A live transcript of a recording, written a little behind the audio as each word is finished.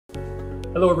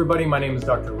Hello everybody, my name is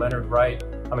Dr. Leonard Wright.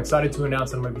 I'm excited to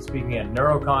announce that I'm going to be speaking at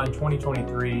NeuroCon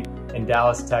 2023 in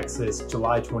Dallas, Texas,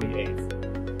 July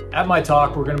 28th. At my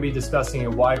talk, we're going to be discussing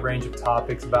a wide range of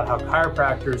topics about how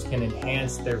chiropractors can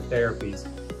enhance their therapies.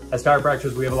 As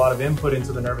chiropractors, we have a lot of input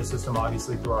into the nervous system,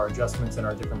 obviously through our adjustments and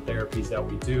our different therapies that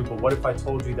we do, but what if I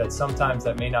told you that sometimes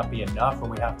that may not be enough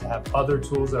and we have to have other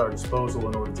tools at our disposal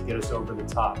in order to get us over the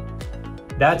top?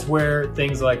 That's where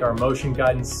things like our motion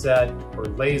guidance set or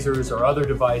lasers or other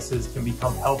devices can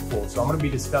become helpful. So I'm going to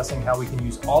be discussing how we can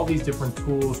use all these different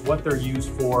tools, what they're used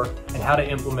for, and how to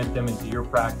implement them into your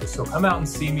practice. So come out and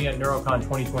see me at NeuroCon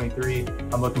 2023.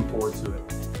 I'm looking forward to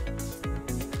it.